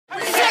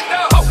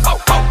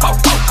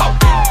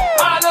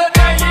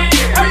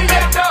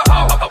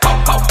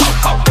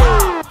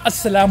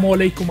Assalamu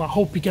alaikum, I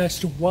hope you guys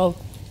do well.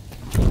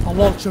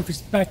 Halal Chef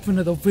is back with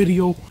another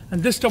video,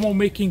 and this time I'm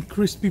making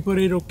crispy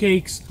potato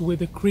cakes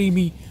with a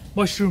creamy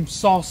mushroom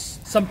sauce.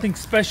 Something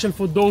special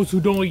for those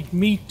who don't eat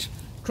meat.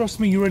 Trust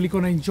me, you're really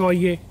gonna enjoy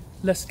it.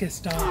 Let's get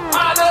started.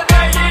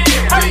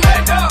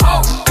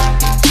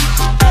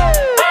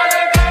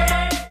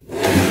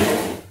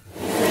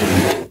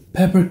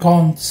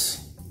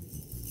 Peppercorns.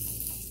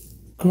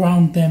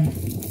 Ground them.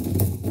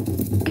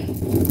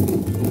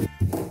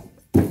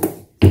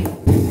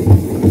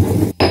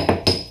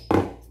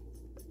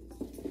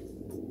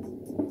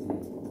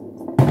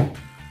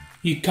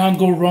 You can't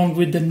go wrong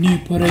with the new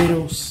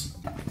potatoes.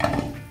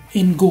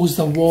 In goes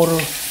the water.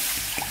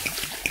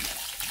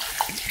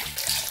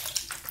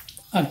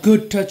 A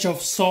good touch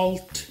of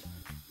salt.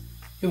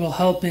 It will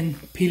help in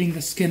peeling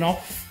the skin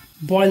off.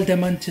 Boil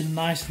them until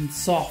nice and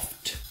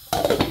soft.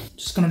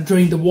 Just gonna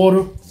drain the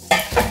water.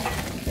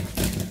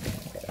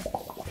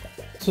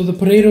 So the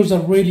potatoes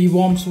are really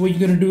warm, so what you're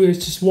gonna do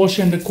is just wash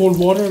under cold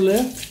water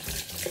there.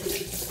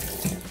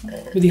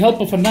 With the help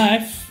of a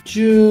knife,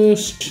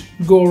 just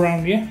go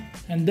around, yeah?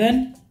 And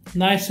then,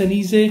 nice and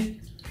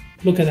easy,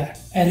 look at that.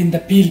 Add in the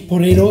peeled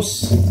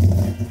potatoes.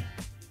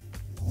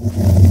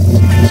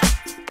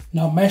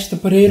 Now mash the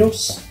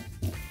potatoes.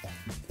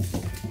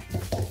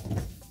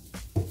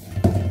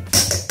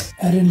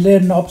 Add in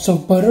layer knobs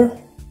of butter,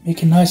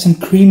 make it nice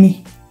and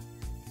creamy.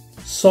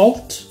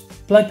 Salt,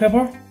 black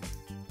pepper.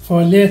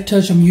 For a layer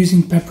touch, I'm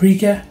using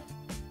paprika.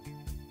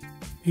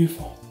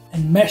 Beautiful.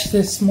 And mash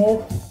this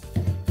more.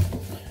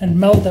 And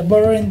melt the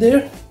butter in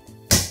there.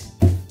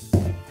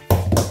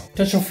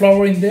 Touch of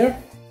flour in there,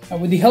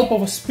 and with the help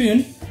of a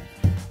spoon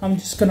I'm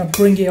just gonna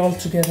bring it all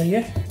together,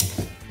 yeah?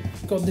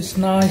 Got this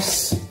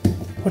nice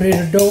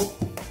potato dough.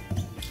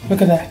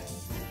 Look at that,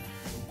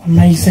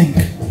 amazing.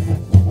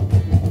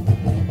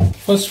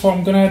 First of all,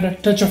 I'm gonna add a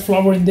touch of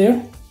flour in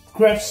there.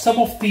 Grab some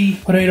of the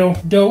potato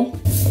dough,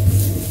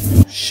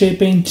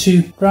 shape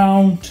into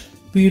round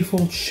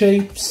beautiful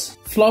shapes.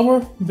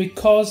 Flour,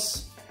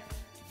 because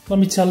let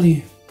me tell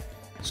you,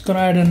 it's gonna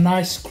add a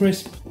nice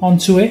crisp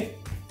onto it.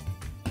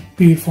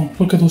 Beautiful,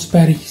 look at those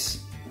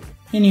patties.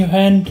 In your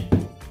hand,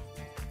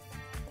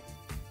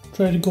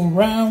 try to go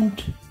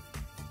round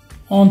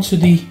onto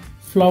the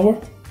flour,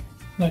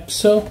 like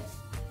so.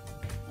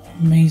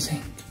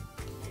 Amazing,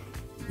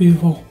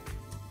 beautiful.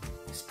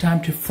 It's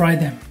time to fry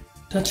them.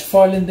 Touch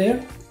foil in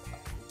there,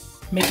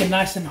 make it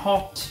nice and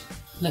hot.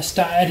 Let's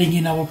start adding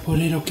in our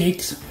potato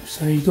cakes.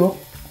 So there you go,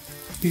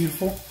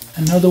 beautiful.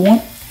 Another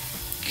one,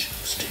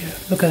 just here,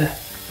 look at that.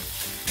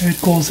 There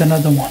it goes,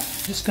 another one.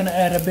 Just gonna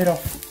add a bit of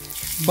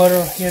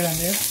butter here and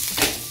there.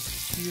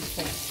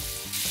 Beautiful.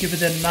 Give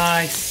it a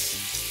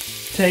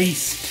nice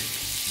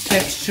taste,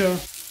 texture.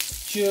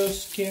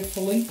 Just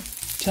carefully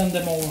turn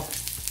them over.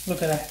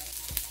 Look at that.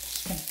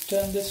 Just gonna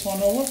turn this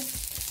one over.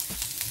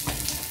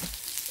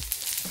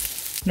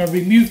 Now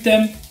remove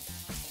them.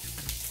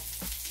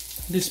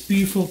 This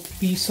beautiful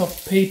piece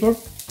of paper.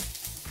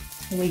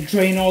 It will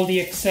drain all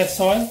the excess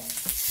oil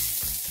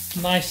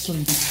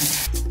nicely.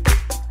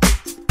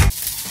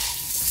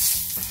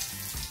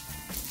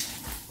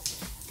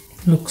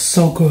 Looks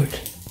so good.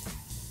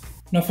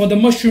 Now for the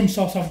mushroom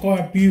sauce, I've got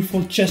a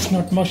beautiful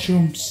chestnut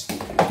mushrooms.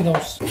 Look at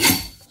those.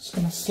 Just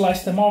gonna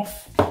slice them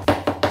off.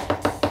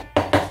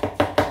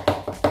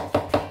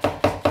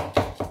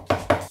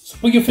 So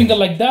put your finger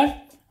like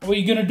that. And what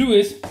you're gonna do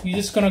is, you're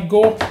just gonna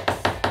go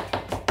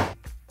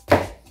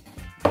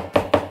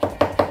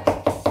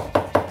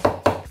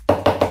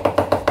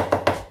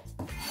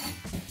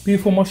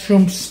beautiful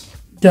mushrooms,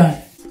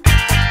 done.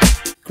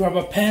 Grab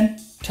a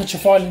pan, touch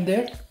of oil in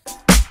there.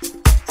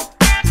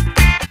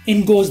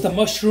 In goes the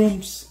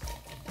mushrooms.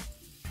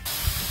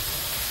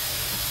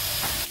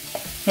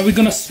 Now we're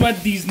gonna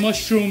sweat these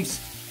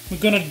mushrooms. We're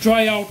gonna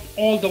dry out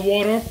all the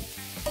water.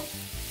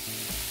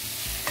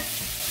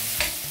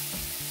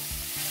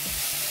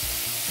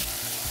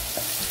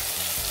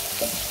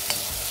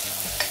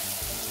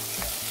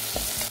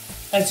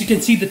 As you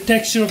can see, the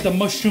texture of the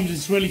mushrooms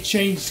is really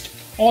changed.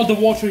 All the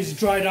water is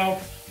dried out.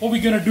 What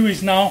we're gonna do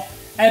is now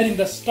add in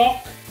the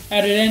stock,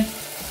 add it in.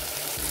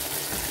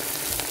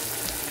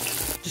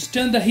 Just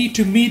turn the heat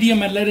to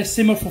medium and let it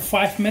simmer for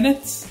 5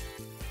 minutes.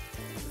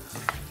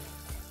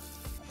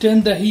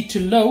 Turn the heat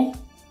to low.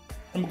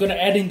 I'm gonna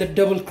add in the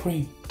double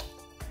cream.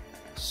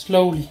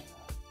 Slowly.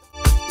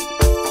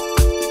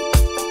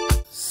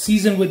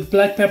 Season with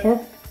black pepper,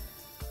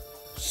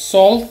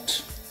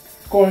 salt,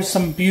 or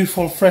some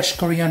beautiful fresh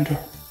coriander.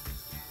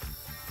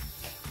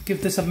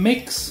 Give this a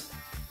mix.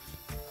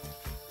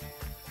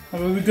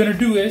 And what we're gonna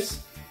do is,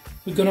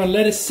 we're gonna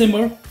let it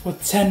simmer for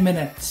 10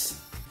 minutes.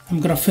 I'm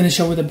gonna finish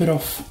up with a bit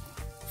of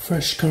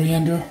fresh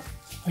coriander,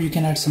 or you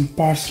can add some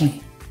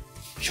parsley.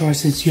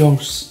 Choice is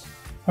yours.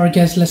 Alright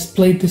guys, let's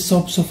plate this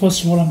up. So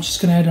first of all, I'm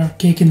just gonna add our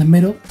cake in the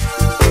middle.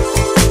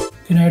 I'm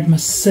gonna add my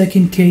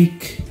second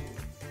cake,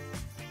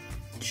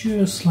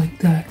 just like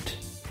that,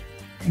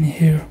 in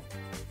here.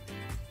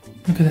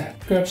 Look at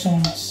that. Grab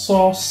some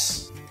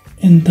sauce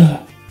in the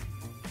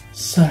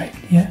side,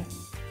 yeah?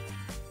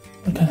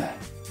 Look at that.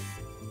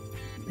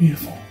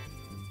 Beautiful.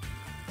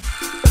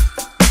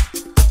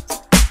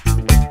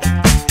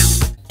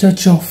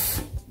 Touch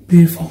of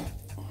beautiful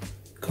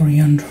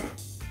coriander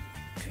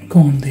can go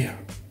on there.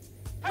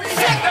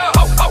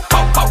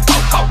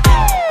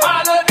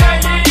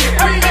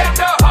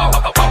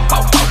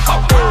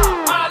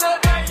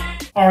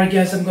 Alright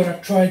guys, I'm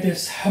gonna try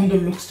this.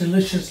 Alhamdulillah, looks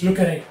delicious. Look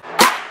at it.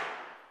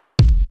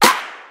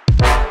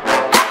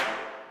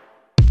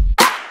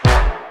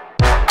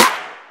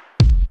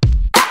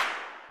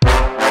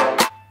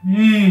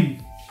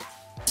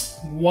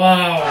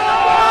 Wow.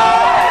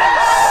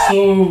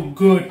 So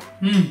good.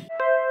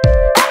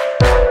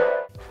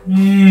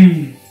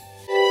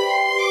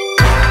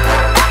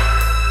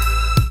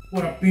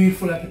 What a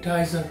beautiful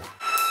appetizer.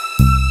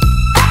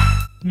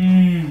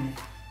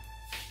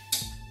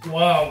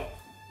 Wow.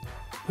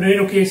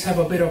 Potato cakes have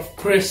a bit of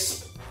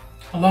crisp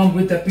along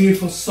with the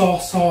beautiful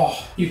sauce. Oh,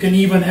 you can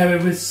even have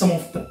it with some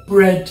of the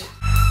bread.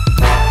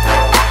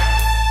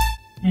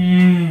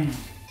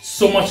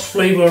 So much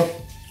flavor.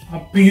 A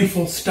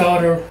beautiful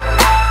starter.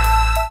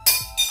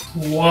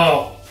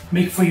 Wow.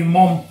 Make for your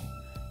mom,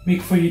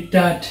 make for your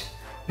dad,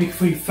 make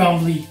for your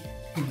family.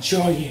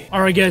 Enjoy it.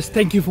 Alright guys,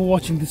 thank you for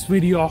watching this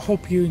video. I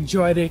hope you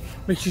enjoyed it.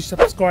 Make sure you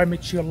subscribe,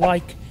 make sure you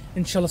like.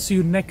 Inshallah, see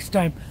you next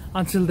time.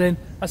 Until then,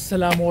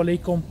 assalamu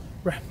alaikum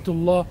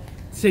rahmatullah.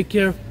 Take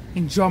care,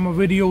 enjoy my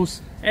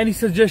videos. Any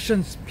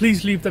suggestions,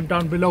 please leave them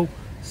down below.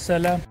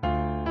 Salam.